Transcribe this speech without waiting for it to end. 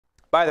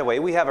By the way,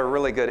 we have a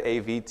really good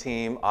AV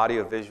team,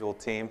 audiovisual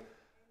team.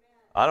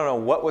 I don't know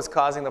what was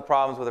causing the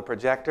problems with the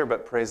projector,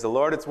 but praise the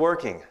Lord, it's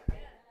working.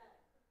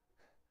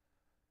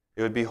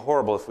 It would be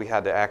horrible if we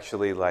had to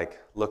actually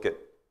look at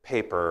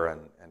paper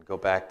and go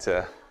back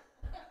to...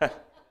 I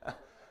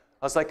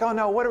was like, oh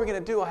no, what are we going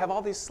to do? I have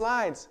all these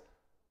slides.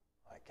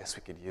 I guess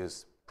we could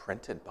use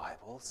printed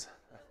Bibles.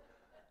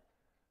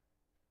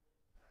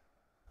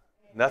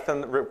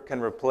 Nothing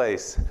can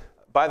replace.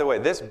 By the way,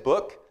 this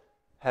book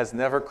has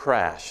never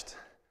crashed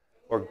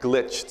or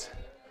glitched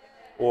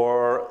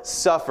or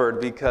suffered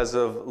because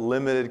of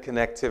limited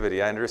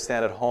connectivity. I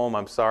understand at home,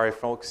 I'm sorry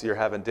folks, you're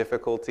having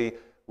difficulty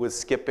with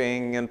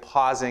skipping and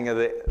pausing of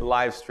the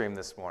live stream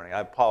this morning.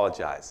 I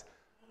apologize.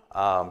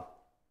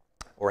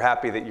 We're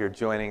happy that you're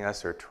joining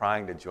us or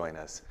trying to join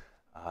us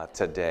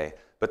today.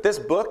 But this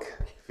book,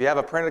 if you have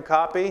a printed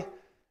copy,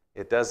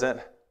 it doesn't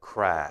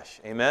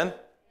crash. Amen?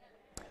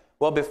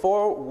 Well,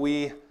 before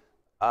we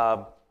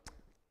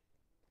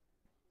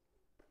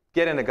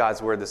get into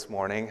God's Word this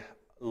morning,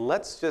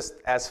 let's just,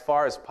 as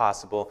far as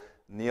possible,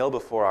 kneel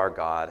before our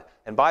God.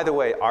 And by the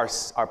way, our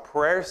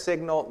prayer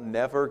signal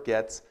never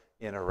gets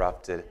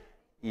interrupted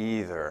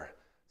either.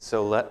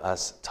 So let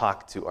us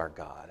talk to our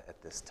God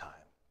at this time.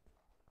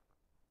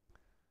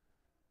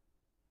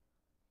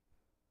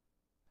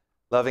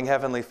 Loving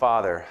Heavenly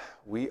Father,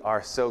 we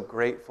are so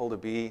grateful to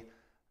be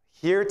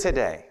here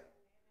today.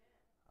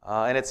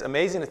 And it's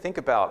amazing to think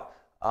about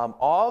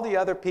all the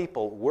other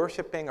people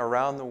worshiping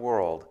around the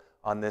world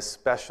on this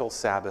special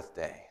Sabbath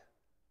day.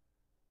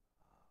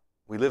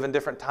 We live in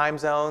different time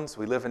zones,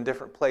 we live in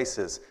different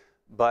places,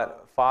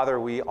 but Father,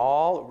 we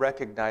all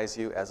recognize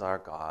you as our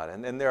God.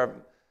 And there are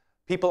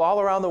people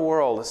all around the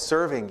world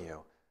serving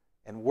you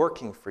and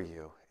working for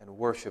you and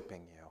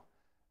worshiping you.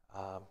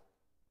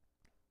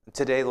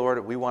 Today,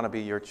 Lord, we want to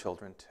be your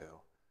children too.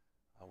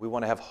 We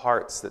want to have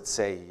hearts that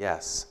say,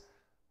 yes,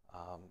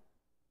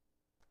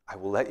 I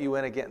will let you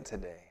in again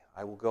today.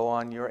 I will go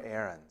on your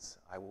errands.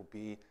 I will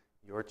be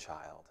your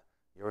child,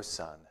 your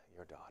son,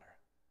 your daughter.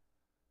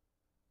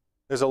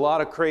 There's a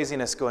lot of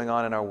craziness going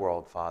on in our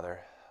world, Father.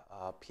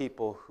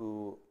 People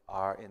who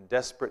are in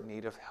desperate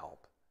need of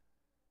help.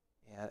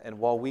 And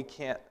while we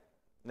can't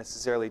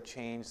necessarily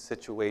change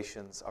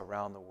situations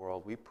around the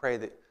world, we pray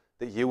that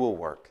you will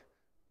work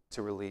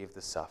to relieve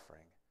the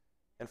suffering.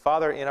 And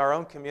Father, in our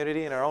own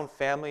community, in our own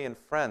family and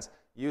friends,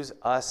 use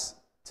us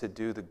to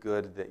do the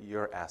good that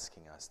you're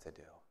asking us to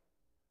do.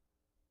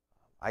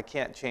 I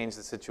can't change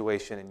the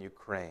situation in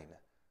Ukraine,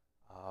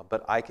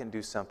 but I can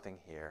do something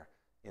here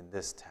in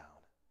this town.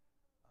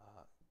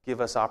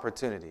 Give us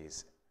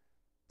opportunities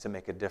to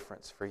make a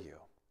difference for you.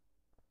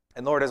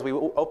 And Lord, as we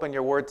open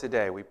your word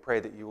today, we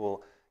pray that you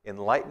will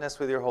enlighten us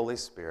with your Holy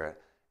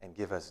Spirit and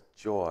give us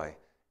joy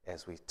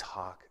as we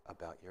talk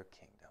about your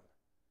kingdom.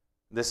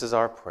 This is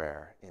our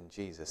prayer in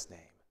Jesus' name.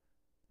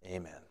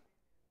 Amen.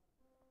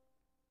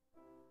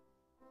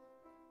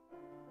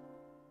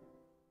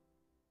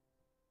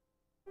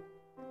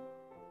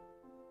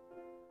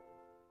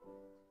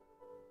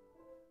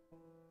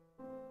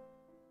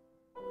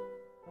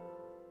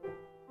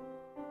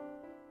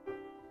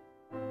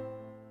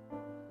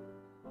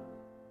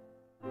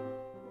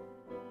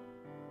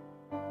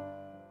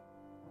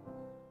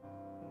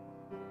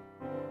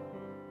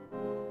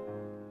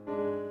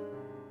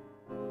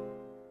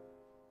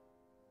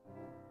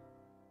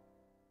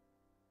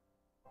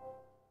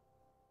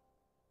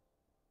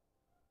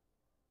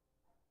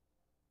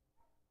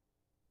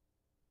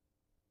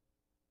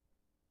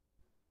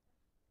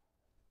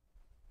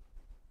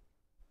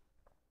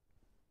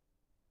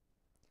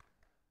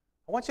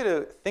 I want you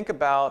to think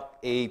about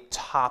a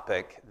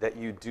topic that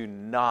you do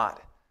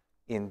not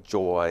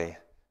enjoy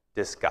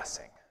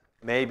discussing.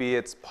 Maybe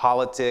it's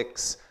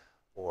politics,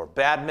 or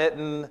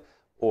badminton,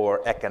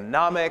 or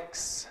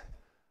economics,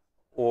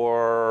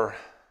 or...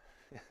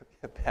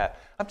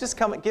 I'm just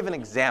giving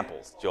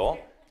examples, Joel.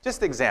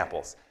 Just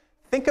examples.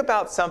 Think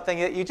about something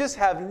that you just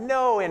have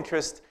no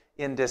interest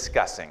in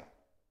discussing.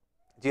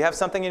 Do you have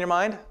something in your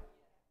mind?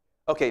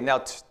 Okay, now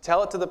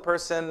tell it to the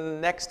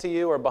person next to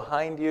you or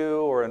behind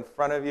you or in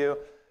front of you.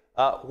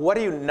 What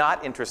are you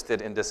not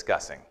interested in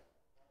discussing?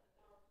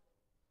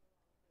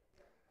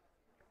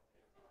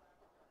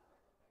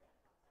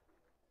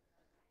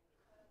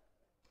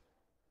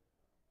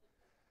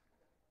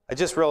 I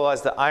just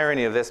realized the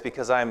irony of this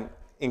because I'm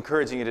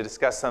encouraging you to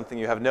discuss something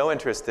you have no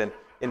interest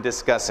in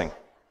discussing.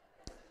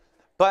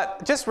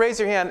 But just raise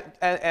your hand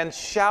and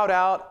shout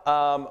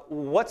out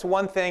what's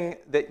one thing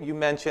that you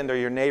mentioned or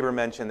your neighbor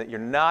mentioned that you're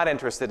not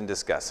interested in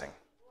discussing?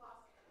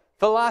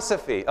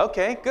 Philosophy.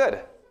 Okay,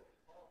 good.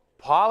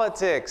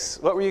 Politics.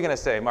 What were you going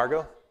to say,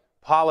 Margot?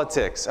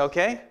 Politics.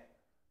 Okay.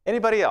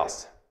 Anybody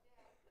else?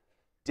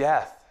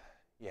 Death.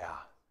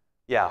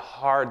 Yeah,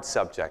 hard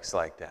subjects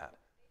like that.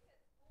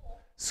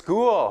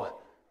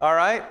 School. All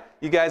right.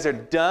 You guys are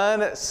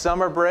done.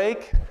 Summer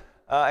break.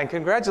 And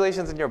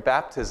congratulations on your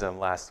baptism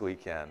last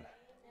weekend.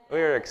 We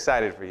are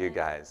excited for you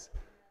guys.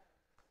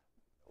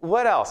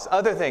 What else?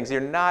 Other things you're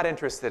not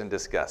interested in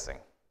discussing.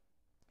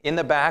 In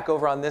the back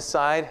over on this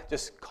side,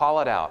 just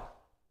call it out.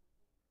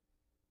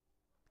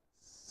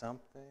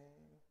 something.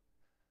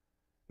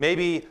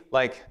 Maybe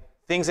like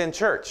things in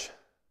church.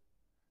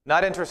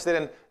 Not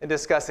interested in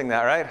discussing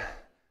that, right?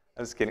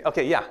 I'm just kidding.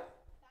 Okay, yeah.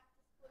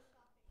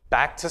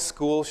 Back to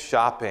school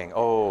shopping.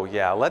 Oh,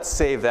 yeah. Let's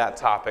save that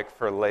topic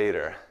for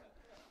later.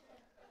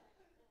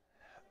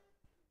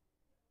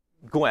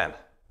 Gwen.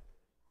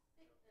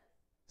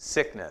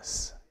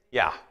 Sickness.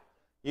 Yeah.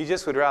 You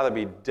just would rather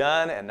be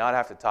done and not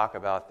have to talk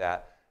about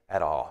that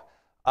at all.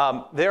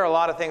 There are a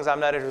lot of things I'm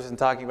not interested in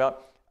talking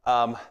about.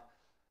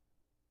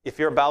 If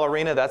you're a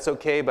ballerina, that's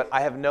okay, but I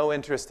have no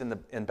interest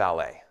in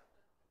ballet.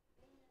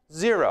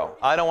 Zero.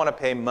 I don't want to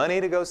pay money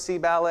to go see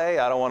ballet.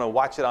 I don't want to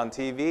watch it on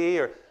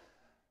TV.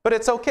 But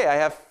it's okay. I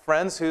have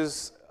friends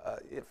whose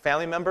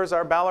family members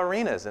are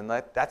ballerinas, and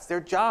that's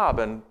their job,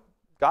 and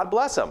God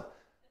bless them.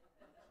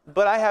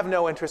 But I have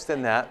no interest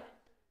in that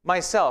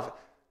myself.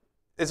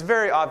 It's a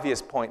very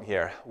obvious point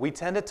here. We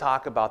tend to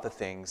talk about the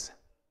things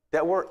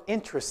that we're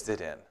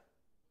interested in.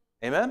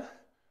 Amen?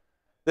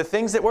 The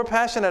things that we're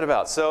passionate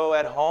about. So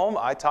at home,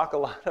 I talk a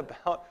lot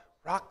about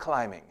rock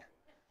climbing.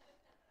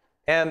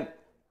 And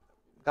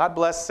God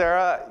bless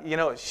Sarah,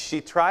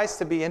 she tries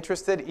to be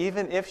interested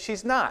even if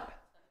she's not,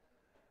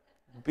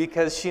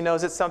 because she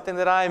knows it's something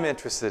that I'm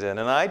interested in.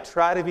 And I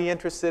try to be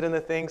interested in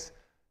the things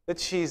that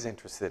she's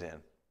interested in.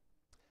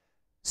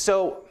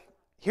 So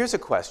here's a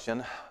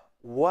question.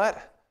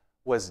 What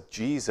was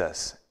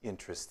Jesus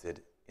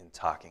interested in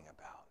talking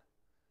about?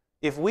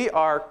 If we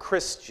are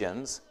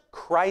Christians,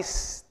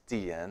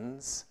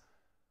 Christians,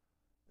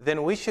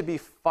 then we should be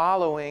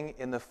following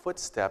in the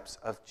footsteps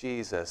of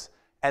Jesus.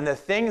 And the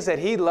things that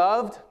he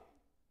loved,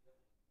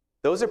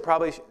 those are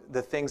probably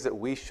the things that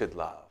we should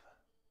love.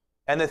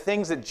 And the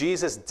things that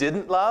Jesus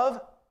didn't love,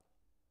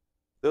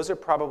 those are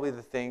probably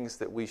the things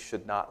that we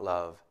should not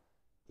love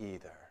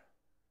either.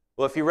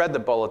 Well, if you read the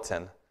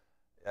bulletin,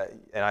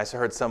 and I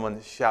heard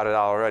someone shout it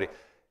out already,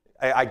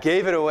 I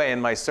gave it away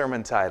in my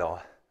sermon title.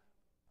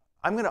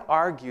 I'm going to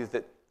argue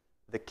that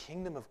the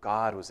kingdom of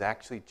God was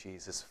actually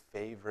Jesus'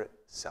 favorite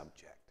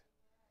subject.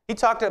 He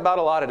talked about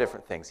a lot of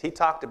different things. He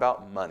talked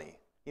about money.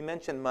 He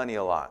mentioned money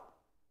a lot.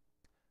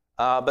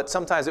 But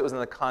sometimes it was in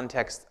the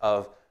context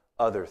of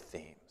other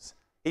themes.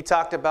 He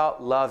talked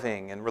about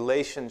loving and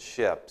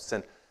relationships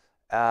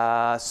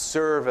and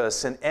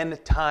service and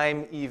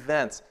end-time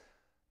events.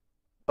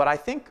 But I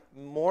think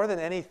more than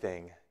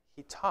anything,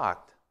 he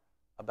talked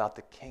about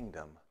the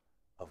kingdom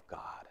of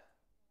God.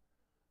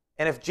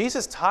 And if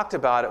Jesus talked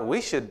about it, we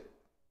should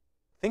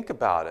think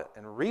about it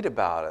and read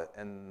about it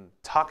and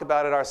talk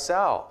about it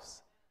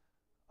ourselves.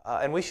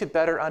 And we should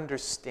better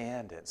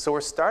understand it. So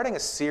we're starting a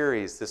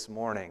series this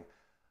morning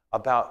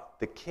about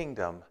the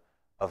kingdom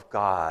of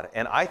God.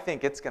 And I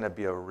think it's going to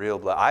be a real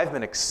blessing. I've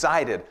been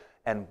excited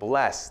and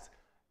blessed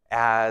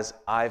as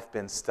I've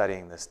been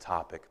studying this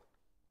topic.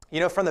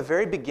 From the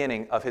very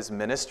beginning of his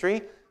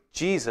ministry,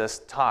 Jesus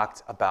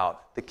talked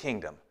about the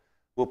kingdom.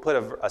 We'll put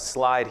a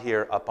slide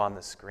here up on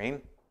the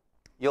screen.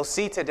 You'll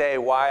see today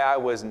why I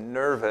was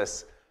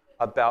nervous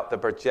about the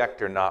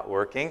projector not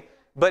working,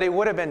 but it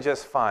would have been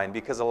just fine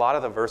because a lot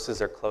of the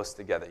verses are close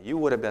together. You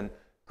would have been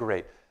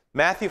great.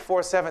 Matthew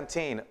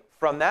 4:17,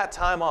 from that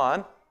time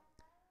on,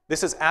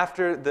 this is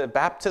after the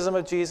baptism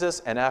of Jesus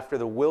and after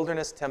the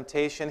wilderness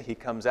temptation. He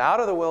comes out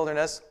of the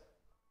wilderness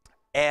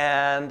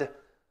and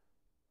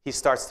he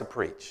starts to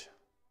preach.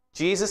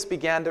 Jesus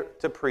began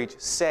to preach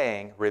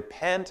saying,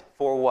 repent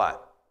for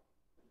what?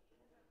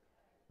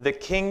 The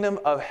kingdom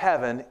of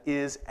heaven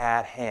is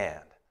at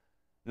hand.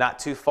 Not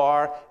too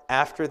far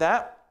after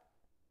that,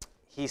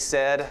 he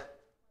said, let's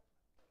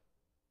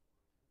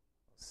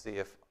see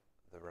if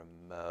the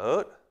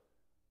remote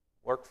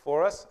worked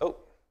for us. Oh,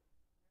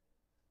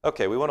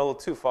 okay, we went a little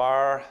too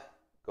far.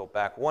 Go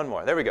back one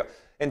more. There we go.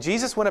 And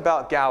Jesus went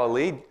about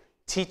Galilee,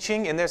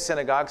 teaching in their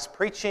synagogues,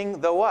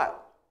 preaching the what?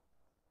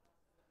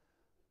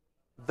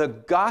 The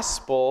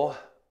gospel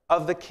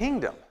of the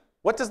kingdom.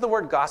 What does the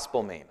word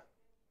gospel mean?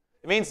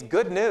 It means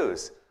good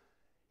news.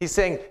 He's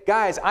saying,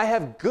 guys, I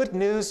have good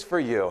news for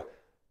you.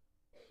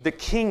 The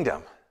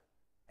kingdom.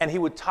 And he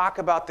would talk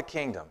about the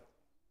kingdom.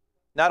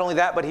 Not only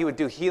that, but he would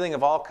do healing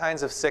of all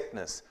kinds of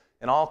sickness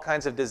and all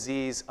kinds of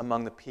disease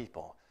among the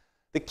people.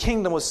 The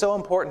kingdom was so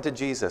important to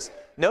Jesus.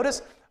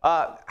 Notice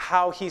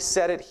how he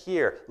said it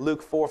here,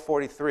 Luke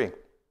 4:43.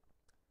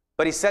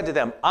 But he said to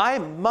them, I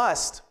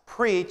must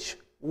preach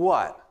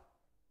what?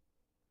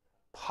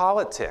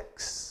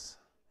 Politics.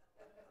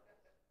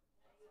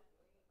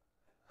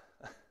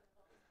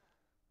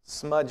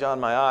 Smudge on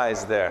my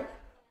eyes there.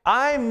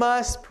 I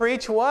must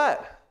preach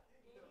what?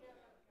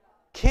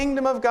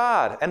 Kingdom of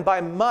God. And by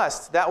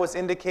must, that was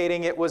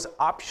indicating it was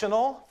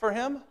optional for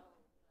him.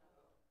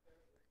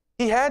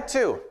 He had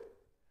to.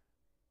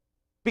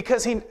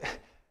 Because we're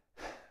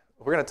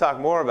going to talk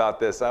more about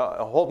this.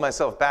 I'll hold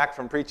myself back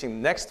from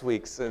preaching next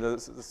week's the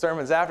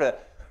sermons after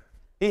that.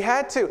 He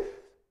had to.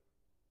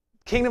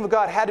 Kingdom of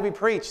God had to be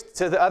preached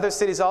to the other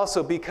cities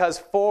also because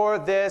for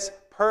this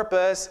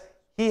purpose,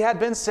 he had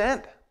been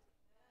sent.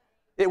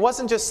 It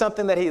wasn't just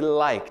something that he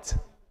liked,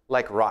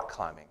 like rock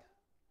climbing.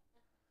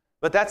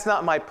 But that's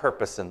not my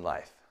purpose in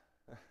life.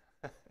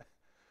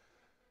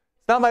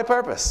 not my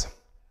purpose.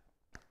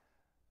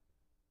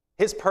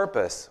 His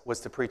purpose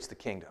was to preach the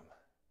kingdom.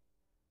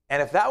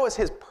 And if that was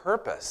his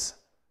purpose,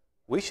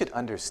 we should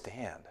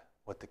understand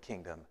what the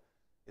kingdom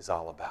is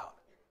all about.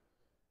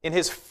 In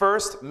his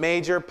first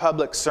major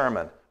public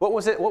sermon, what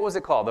was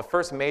it called? The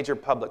first major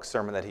public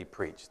sermon that he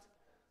preached.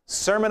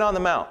 Sermon on the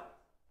Mount.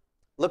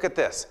 Look at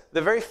this.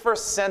 The very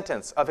first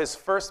sentence of his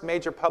first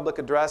major public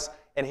address,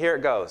 and here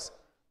it goes.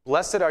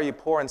 Blessed are you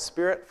poor in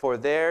spirit, for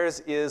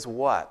theirs is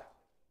what?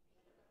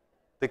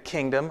 The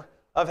kingdom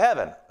of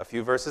heaven. A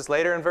few verses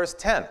later in verse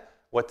 10,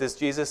 what does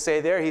Jesus say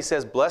there? He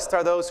says, blessed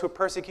are those who are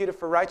persecuted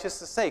for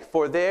righteousness' sake,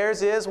 for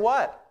theirs is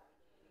what?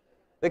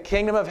 The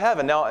kingdom of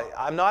heaven. Now,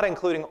 I'm not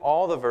including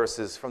all the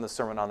verses from the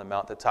Sermon on the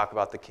Mount that talk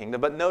about the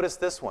kingdom, but notice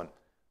this one.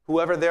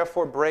 Whoever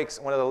therefore breaks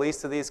one of the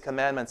least of these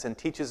commandments and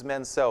teaches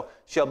men so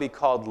shall be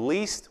called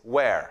least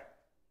where?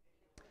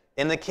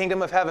 In the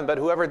kingdom of heaven. But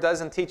whoever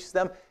does and teaches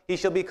them, he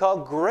shall be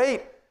called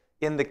great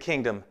in the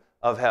kingdom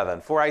of heaven.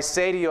 For I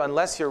say to you,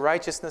 unless your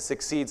righteousness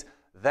exceeds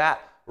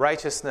that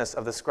righteousness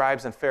of the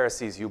scribes and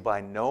Pharisees, you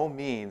by no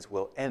means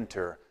will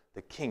enter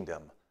the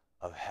kingdom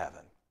of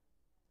heaven.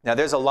 Now,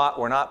 there's a lot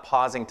we're not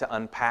pausing to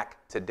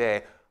unpack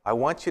today. I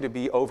want you to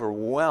be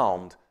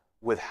overwhelmed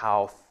with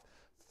how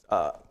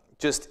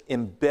just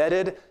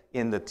embedded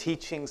in the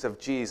teachings of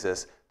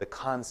Jesus the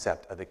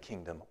concept of the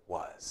kingdom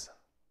was.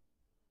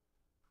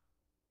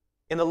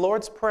 In the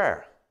Lord's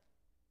Prayer,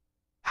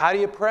 how do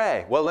you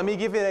pray? Well, let me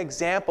give you an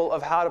example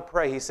of how to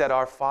pray. He said,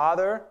 Our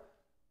Father,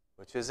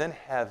 which is in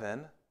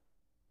heaven,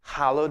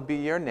 hallowed be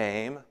your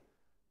name,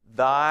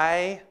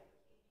 thy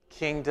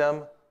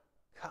kingdom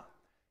come.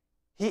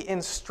 He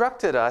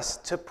instructed us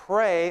to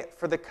pray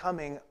for the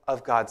coming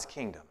of God's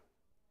kingdom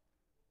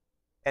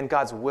and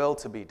God's will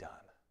to be done.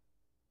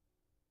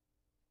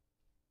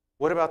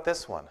 What about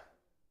this one?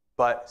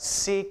 But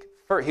seek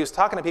first. He was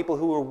talking to people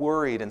who were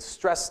worried and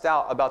stressed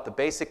out about the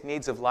basic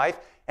needs of life,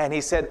 and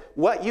he said,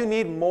 what you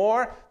need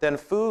more than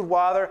food,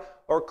 water,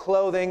 or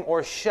clothing,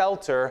 or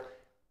shelter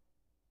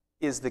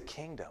is the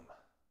kingdom.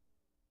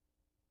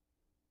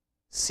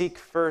 Seek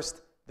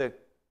first the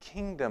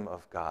kingdom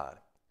of God.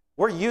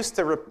 We're used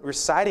to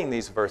reciting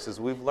these verses.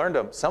 We've learned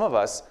them, some of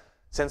us,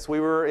 since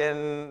we were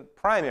in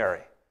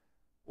primary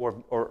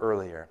or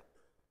earlier.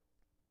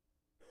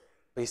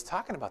 But he's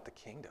talking about the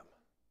kingdom.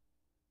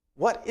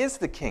 What is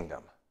the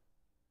kingdom?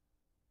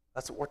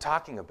 That's what we're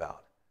talking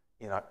about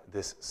in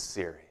this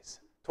series.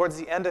 Towards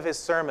the end of his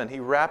sermon,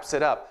 he wraps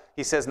it up.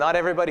 He says, not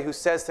everybody who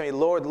says to me,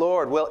 Lord,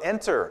 Lord, will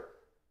enter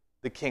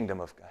the kingdom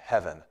of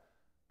heaven,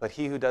 but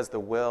he who does the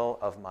will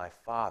of my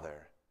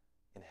Father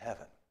in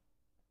heaven.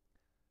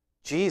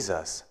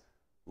 Jesus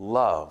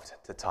loved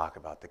to talk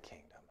about the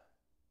kingdom,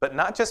 but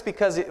not just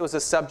because it was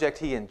a subject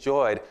he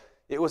enjoyed.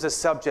 It was a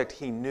subject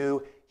he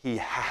knew he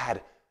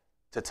had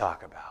to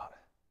talk about.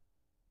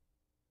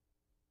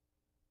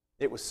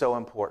 It was so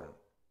important.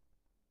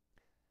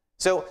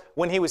 So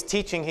when he was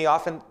teaching, he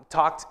often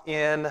talked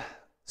in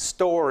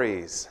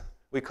stories.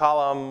 We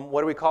call them,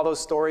 what do we call those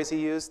stories he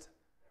used?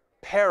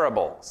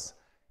 Parables.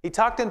 He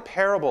talked in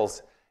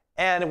parables.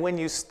 And when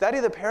you study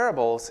the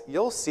parables,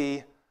 you'll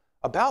see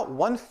about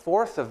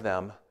 1/4 of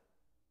them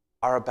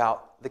are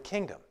about the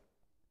kingdom.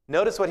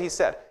 Notice what he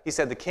said. He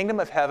said, the kingdom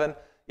of heaven,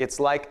 it's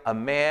like a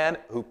man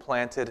who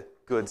planted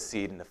good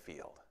seed in the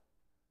field.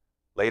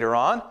 Later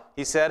on,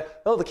 he said,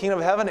 oh, the kingdom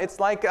of heaven, it's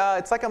like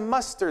a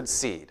mustard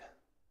seed.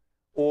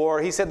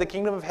 Or he said the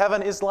kingdom of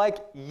heaven is like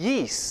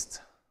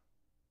yeast.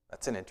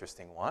 That's an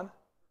interesting one.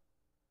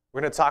 We're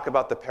going to talk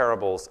about the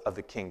parables of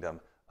the kingdom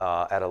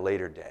at a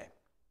later day.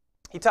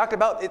 He talked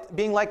about it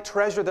being like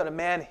treasure that a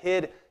man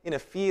hid in a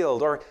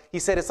field. Or he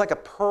said it's like a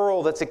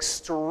pearl that's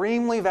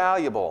extremely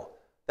valuable.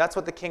 That's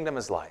what the kingdom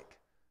is like.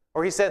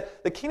 Or he said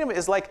the kingdom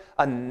is like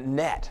a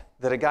net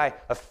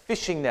a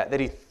fishing net that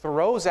he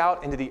throws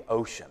out into the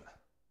ocean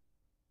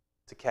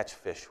to catch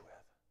fish with.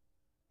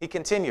 He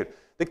continued,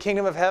 the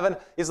kingdom of heaven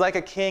is like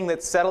a king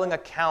that's settling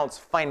accounts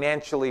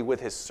financially with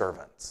his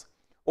servants.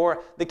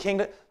 Or the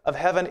kingdom of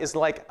heaven is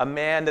like a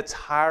man that's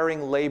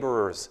hiring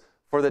laborers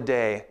for the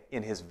day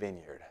in his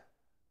vineyard.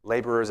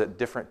 Laborers at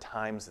different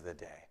times of the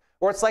day.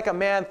 Or it's like a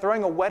man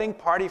throwing a wedding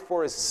party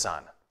for his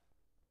son.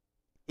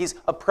 He's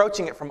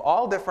approaching it from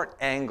all different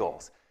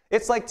angles.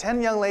 It's like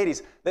 10 young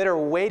ladies that are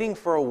waiting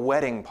for a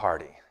wedding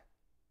party,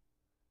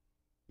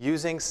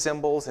 using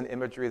symbols and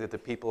imagery that the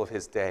people of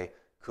his day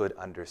could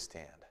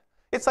understand.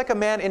 It's like a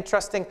man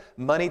entrusting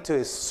money to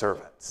his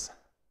servants.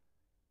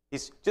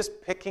 He's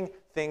just picking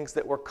things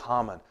that were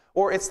common.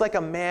 Or it's like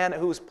a man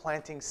who's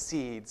planting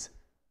seeds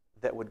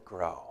that would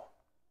grow.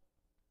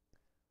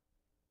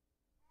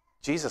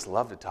 Jesus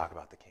loved to talk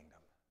about the kingdom.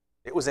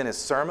 It was in his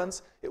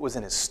sermons. It was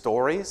in his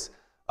stories.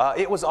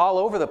 It was all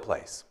over the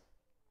place.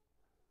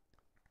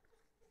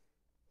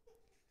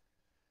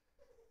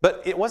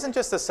 But it wasn't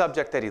just a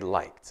subject that he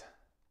liked.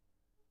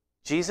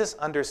 Jesus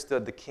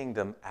understood the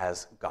kingdom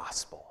as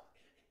gospel,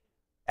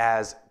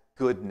 as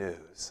good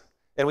news.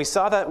 And we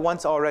saw that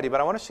once already, but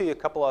I want to show you a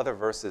couple other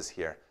verses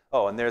here.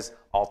 Oh, and there's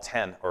all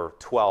 10 or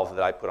 12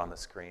 that I put on the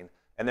screen.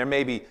 And there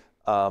may be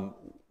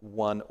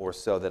one or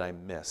so that I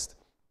missed.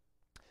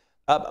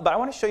 But I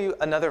want to show you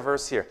another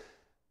verse here.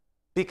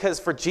 Because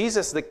for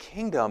Jesus, the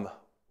kingdom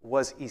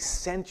was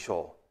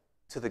essential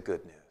to the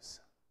good news.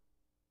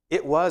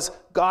 It was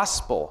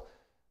gospel.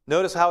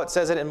 Notice how it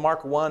says it in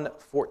Mark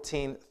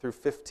 1:14 through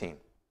 15.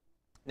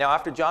 Now,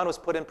 after John was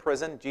put in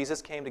prison,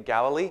 Jesus came to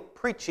Galilee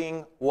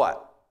preaching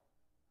what?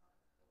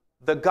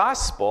 The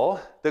gospel,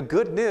 the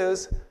good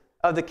news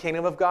of the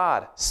kingdom of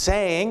God,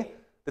 saying,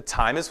 the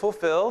time is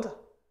fulfilled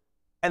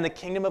and the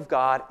kingdom of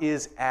God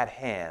is at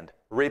hand.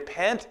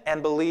 Repent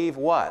and believe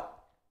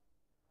what?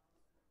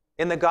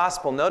 In the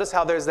gospel. Notice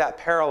how there's that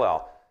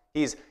parallel.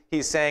 He's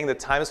saying the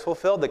time is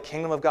fulfilled, the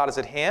kingdom of God is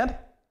at hand,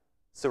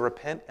 so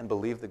repent and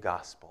believe the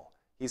gospel.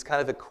 He's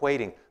kind of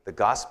equating the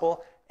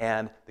gospel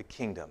and the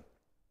kingdom.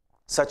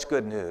 Such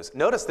good news.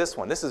 Notice this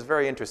one. This is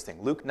very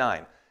interesting. Luke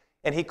 9.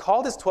 And he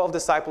called his 12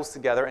 disciples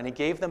together, and he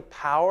gave them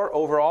power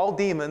over all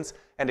demons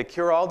and to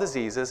cure all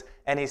diseases,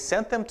 and he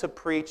sent them to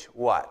preach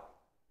what?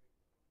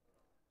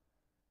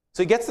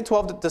 So he gets the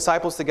 12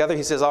 disciples together.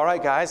 He says, all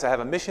right, guys, I have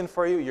a mission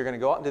for you. You're going to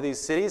go out into these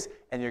cities,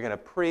 and you're going to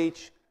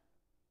preach,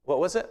 what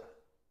was it?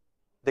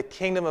 The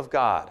kingdom of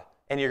God.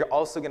 And you're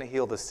also going to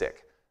heal the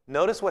sick.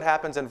 Notice what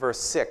happens in verse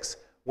 6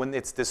 when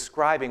it's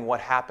describing what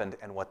happened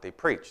and what they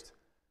preached.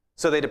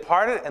 So they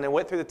departed, and they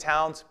went through the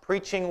towns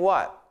preaching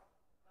what?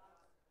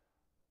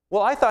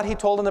 Well, I thought he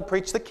told them to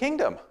preach the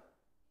kingdom.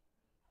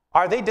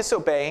 Are they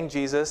disobeying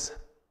Jesus?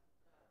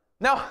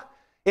 No.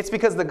 It's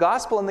because the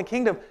gospel and the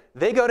kingdom,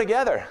 they go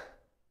together.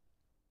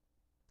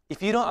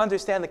 If you don't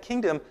understand the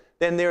kingdom,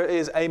 then there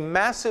is a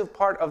massive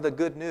part of the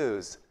good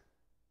news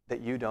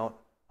that you don't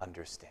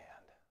understand.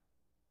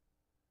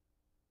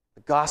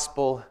 The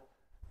gospel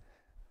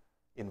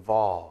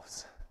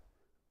involves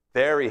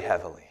very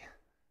heavily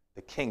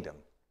the kingdom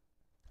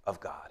of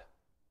God.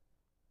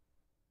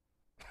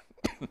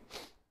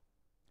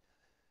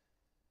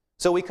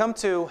 So we come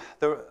to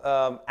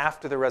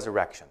after the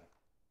resurrection.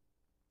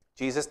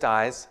 Jesus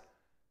dies,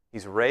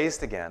 he's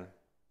raised again,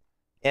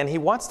 and he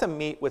wants to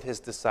meet with his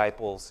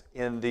disciples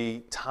in the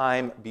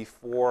time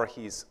before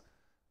he's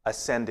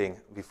ascending,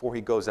 before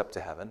he goes up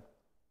to heaven.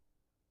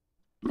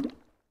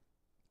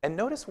 And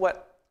notice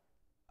what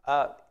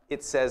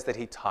it says that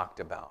he talked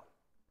about.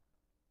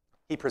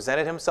 He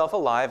presented himself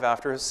alive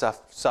after his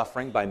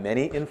suffering by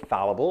many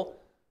infallible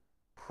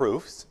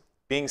proofs,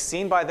 being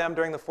seen by them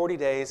during the 40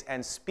 days,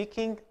 and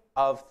speaking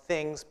of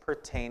things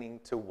pertaining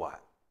to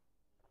what?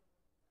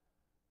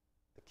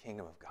 The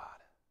kingdom of God.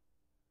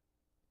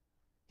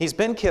 He's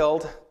been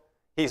killed.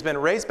 He's been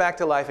raised back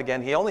to life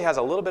again. He only has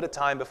a little bit of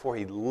time before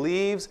he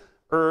leaves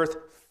earth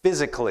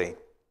physically,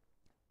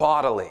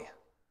 bodily,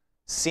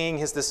 seeing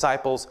his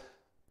disciples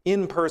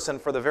in person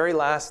for the very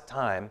last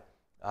time,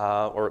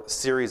 or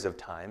series of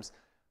times.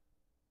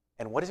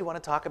 And what does he want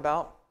to talk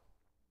about?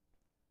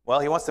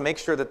 Well, he wants to make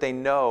sure that they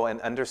know and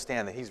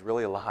understand that he's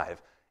really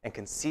alive and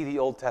can see the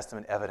Old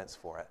Testament evidence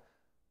for it.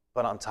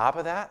 But on top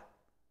of that,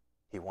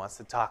 he wants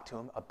to talk to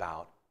them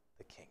about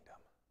the kingdom.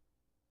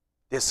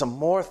 There's some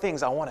more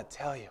things I want to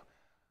tell you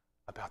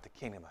about the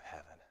kingdom of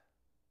heaven,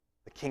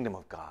 the kingdom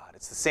of God.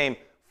 It's the same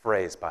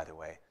phrase, by the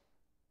way.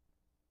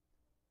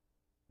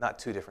 Not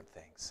two different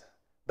things.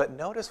 But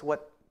notice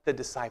what the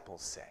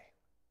disciples say.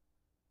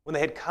 When they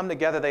had come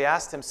together, they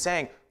asked him,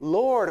 saying,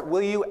 Lord,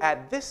 will you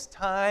at this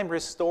time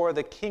restore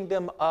the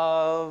kingdom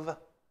of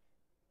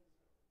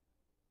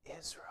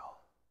Israel?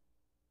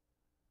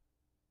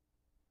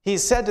 He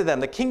said to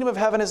them, the kingdom of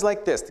heaven is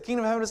like this. The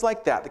kingdom of heaven is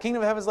like that. The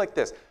kingdom of heaven is like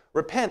this.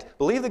 Repent,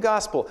 believe the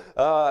gospel.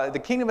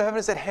 The kingdom of heaven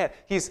is at hand.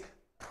 He's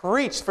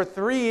preached for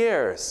 3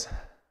 years.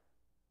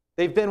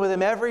 They've been with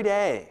him every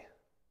day.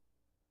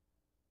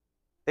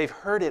 They've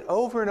heard it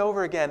over and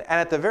over again. And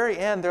at the very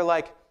end, they're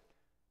like,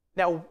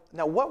 now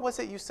what was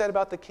it you said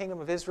about the kingdom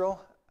of Israel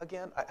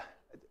again?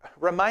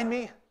 Remind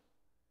me?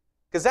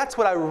 Because that's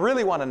what I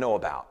really want to know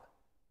about.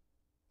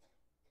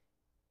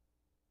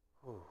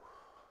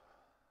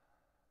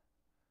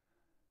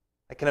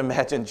 I can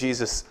imagine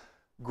Jesus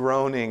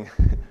groaning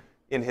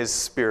in his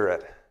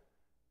spirit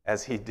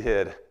as he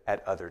did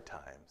at other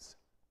times.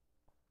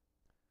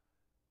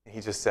 He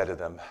just said to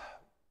them,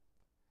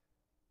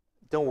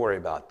 don't worry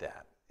about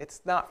that.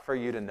 It's not for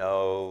you to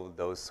know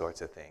those sorts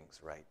of things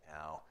right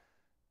now.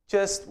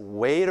 Just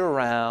wait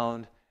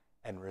around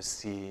and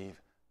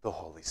receive the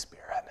Holy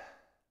Spirit.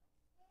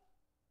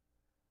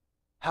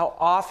 How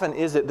often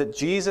is it that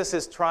Jesus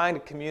is trying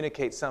to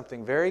communicate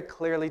something very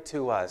clearly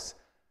to us,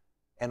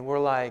 and we're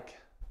like,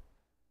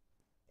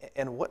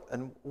 and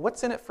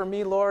what's in it for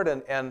me, Lord?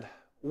 And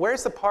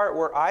where's the part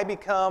where I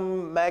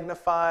become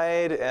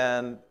magnified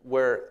and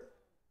where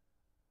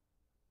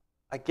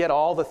I get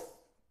all the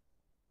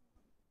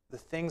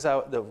things,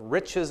 the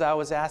riches I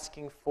was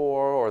asking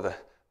for, or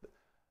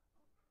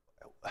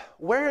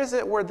where is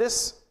it where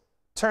this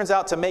turns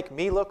out to make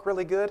me look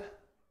really good?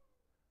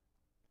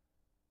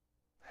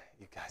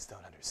 You guys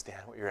don't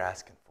understand what you're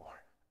asking for.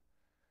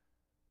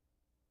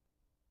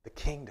 The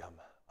kingdom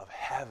of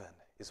heaven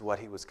is what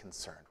he was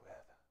concerned with.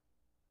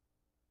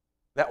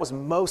 That was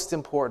most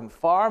important,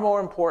 far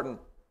more important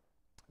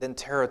than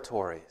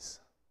territories.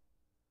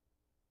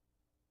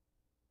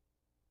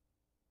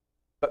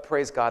 But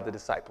praise God, the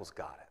disciples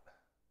got it.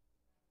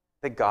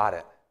 They got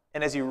it.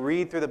 And as you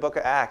read through the book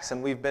of Acts,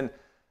 and we've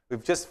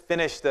just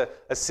finished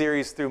a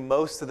series through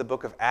most of the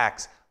book of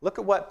Acts, look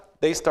at what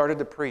they started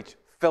to preach.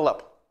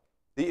 Philip,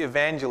 the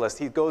evangelist,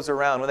 he goes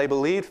around. When they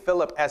believed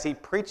Philip as he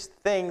preached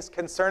things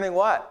concerning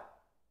what?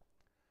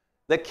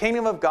 The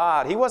kingdom of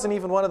God. He wasn't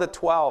even one of the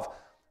 12,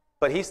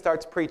 but he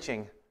starts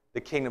preaching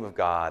the kingdom of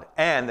God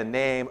and the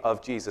name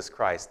of Jesus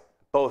Christ.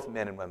 Both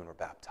men and women were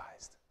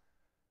baptized.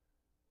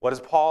 What does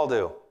Paul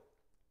do?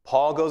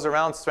 Paul goes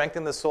around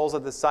strengthening the souls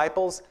of the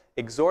disciples,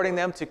 exhorting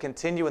them to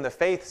continue in the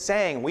faith,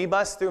 saying, we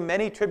must through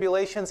many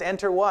tribulations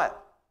enter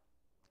what?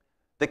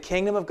 The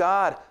kingdom of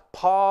God.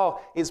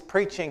 Paul is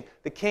preaching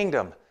the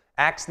kingdom.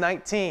 Acts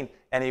 19,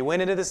 and he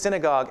went into the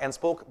synagogue and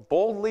spoke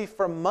boldly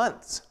for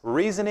months,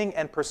 reasoning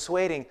and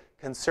persuading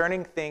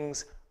concerning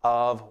things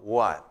of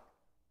what?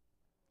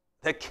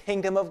 The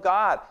kingdom of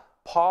God.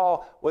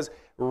 Paul was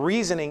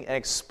reasoning and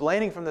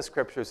explaining from the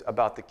scriptures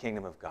about the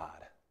kingdom of God.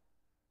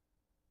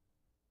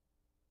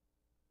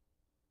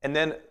 And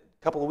then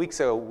a couple of weeks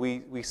ago,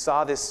 we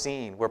saw this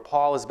scene where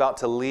Paul is about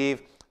to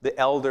leave the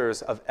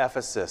elders of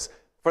Ephesus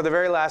for the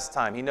very last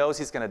time. He knows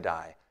he's going to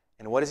die.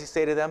 And what does he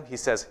say to them? He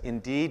says,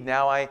 indeed,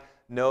 now I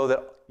know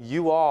that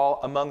you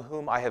all, among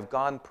whom I have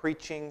gone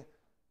preaching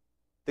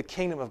the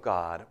kingdom of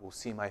God, will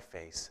see my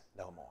face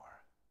no more.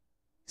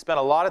 He spent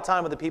a lot of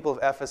time with the people of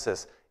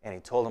Ephesus, and he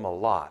told them a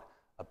lot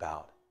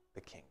about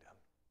the kingdom.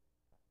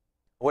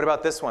 What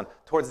about this one?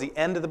 Towards the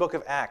end of the book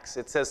of Acts,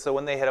 it says, so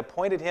when they had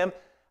appointed him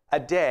a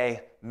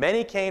day,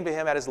 many came to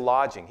him at his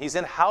lodging. He's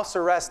in house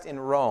arrest in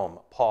Rome,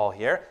 Paul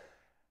here.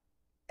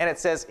 And it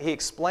says, he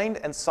explained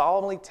and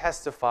solemnly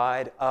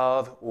testified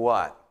of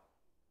what?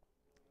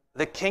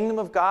 The kingdom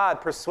of God,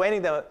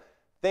 persuading them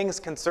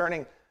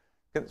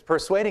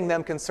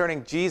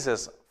concerning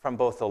Jesus from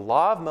both the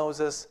law of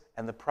Moses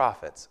and the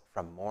prophets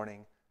from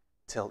morning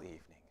till evening.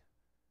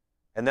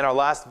 And then our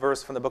last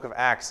verse from the book of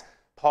Acts,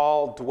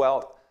 Paul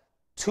dwelt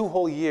 2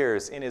 whole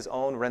years in his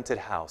own rented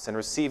house and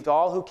received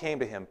all who came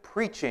to him,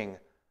 preaching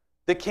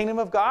the kingdom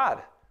of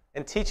God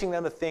and teaching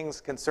them the things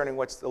concerning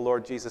which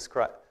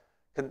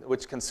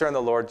concern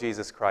the Lord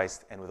Jesus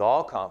Christ, and with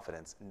all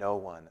confidence, no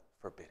one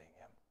forbidding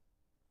him.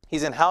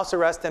 He's in house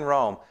arrest in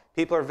Rome.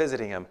 People are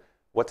visiting him.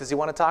 What does he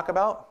want to talk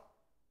about?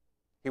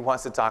 He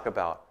wants to talk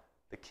about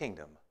the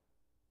kingdom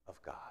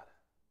of God.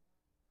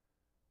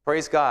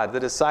 Praise God. The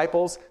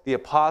disciples, the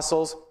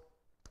apostles,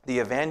 the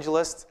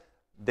evangelists,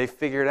 they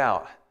figured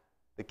out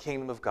the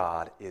kingdom of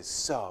God is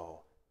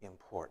so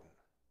important.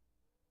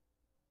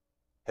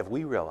 Have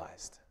we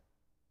realized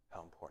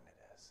how important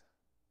it is?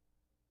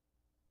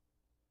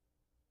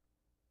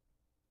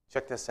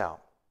 Check this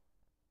out.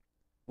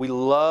 We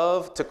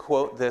love to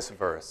quote this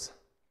verse.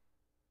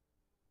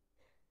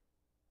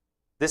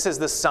 This is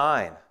the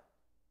sign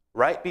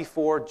right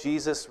before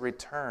Jesus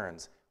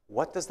returns.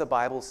 What does the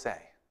Bible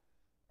say?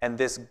 And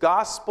this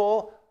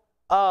gospel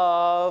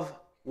of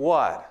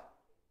what?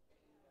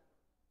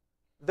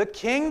 The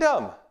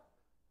kingdom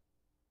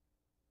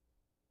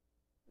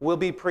will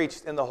be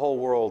preached in the whole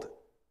world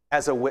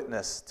as a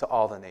witness to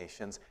all the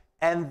nations.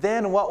 And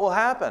then what will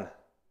happen?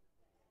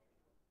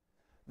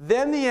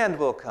 Then the end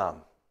will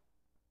come.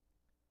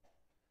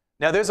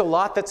 Now, there's a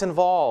lot that's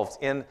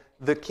involved in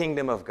the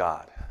kingdom of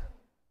God.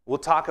 We'll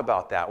talk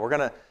about that. We're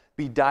going to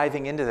be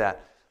diving into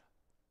that.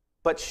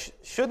 But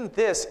shouldn't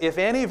this, if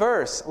any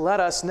verse, let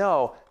us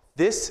know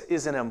this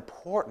is an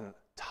important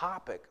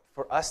topic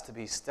for us to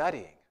be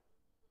studying?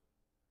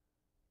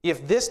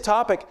 If this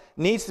topic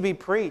needs to be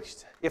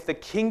preached, if the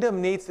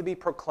kingdom needs to be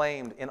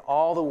proclaimed in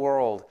all the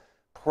world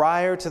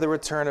prior to the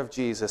return of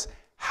Jesus,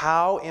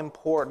 how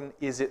important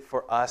is it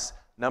for us,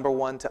 number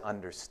one, to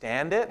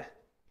understand it,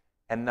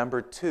 and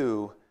number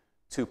two,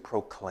 to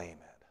proclaim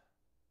it?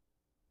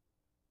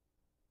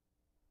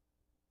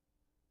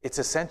 It's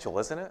essential,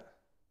 isn't it?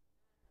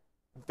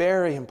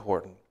 Very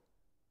important.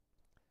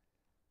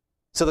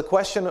 So the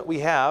question that we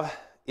have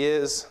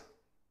is,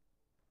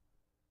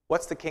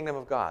 what's the kingdom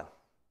of God?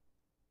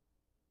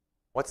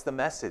 What's the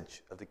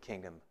message of the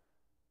kingdom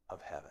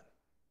of heaven?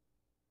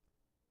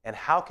 And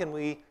how can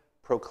we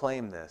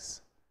proclaim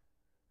this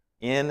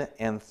in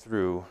and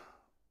through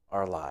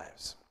our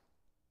lives?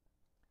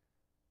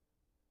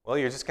 Well,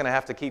 you're just going to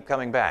have to keep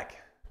coming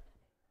back.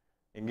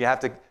 You have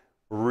to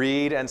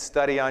read and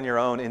study on your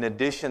own in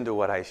addition to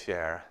what I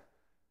share.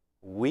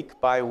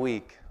 Week by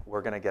week,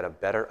 we're going to get a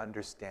better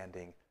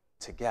understanding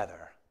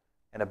together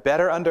and a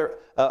better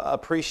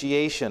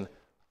appreciation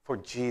for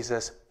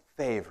Jesus'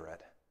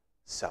 favorite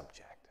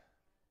subject.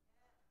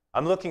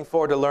 I'm looking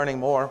forward to learning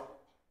more,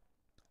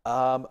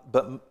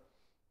 but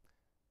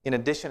in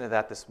addition to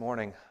that this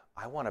morning,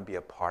 I want to be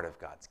a part of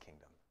God's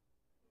kingdom.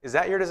 Is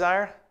that your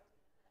desire?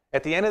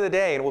 At the end of the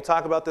day, and we'll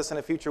talk about this in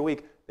a future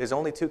week, there's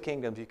only 2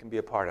 kingdoms you can be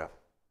a part of.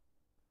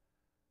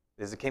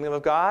 There's the kingdom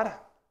of God,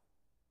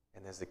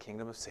 and there's the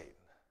kingdom of Satan.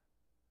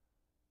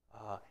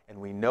 And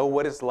we know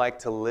what it's like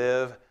to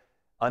live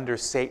under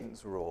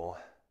Satan's rule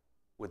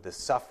with the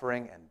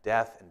suffering and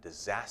death and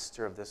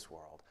disaster of this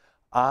world.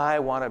 I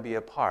want to be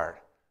a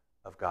part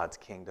of God's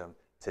kingdom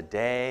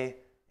today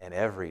and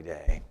every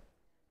day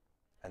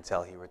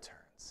until he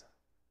returns.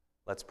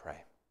 Let's pray.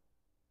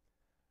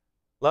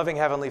 Loving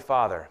Heavenly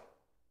Father,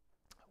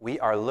 we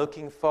are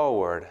looking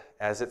forward,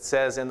 as it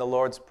says in the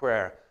Lord's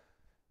Prayer,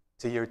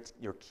 to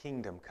your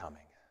kingdom coming.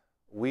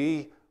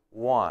 We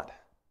want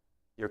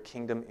your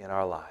kingdom in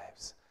our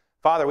lives.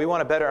 Father, we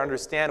want to better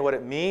understand what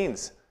it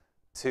means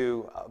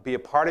to be a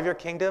part of your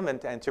kingdom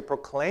and to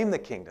proclaim the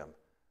kingdom.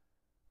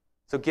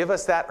 So give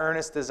us that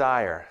earnest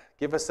desire.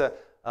 Give us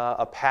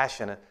a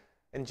passion.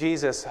 And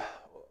Jesus,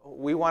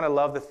 we want to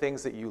love the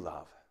things that you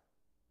love.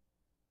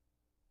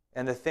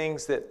 And the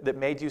things that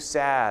made you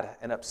sad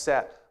and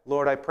upset,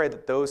 Lord, I pray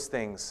that those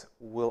things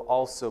will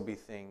also be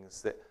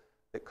things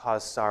that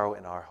cause sorrow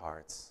in our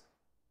hearts.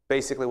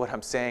 Basically, what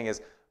I'm saying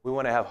is we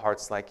want to have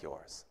hearts like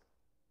yours.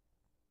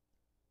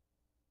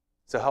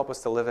 So help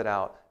us to live it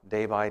out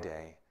day by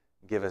day.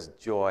 Give us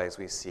joy as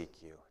we seek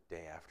you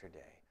day after day.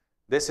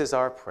 This is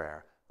our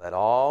prayer. Let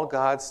all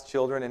God's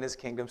children in his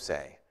kingdom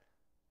say,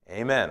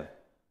 Amen.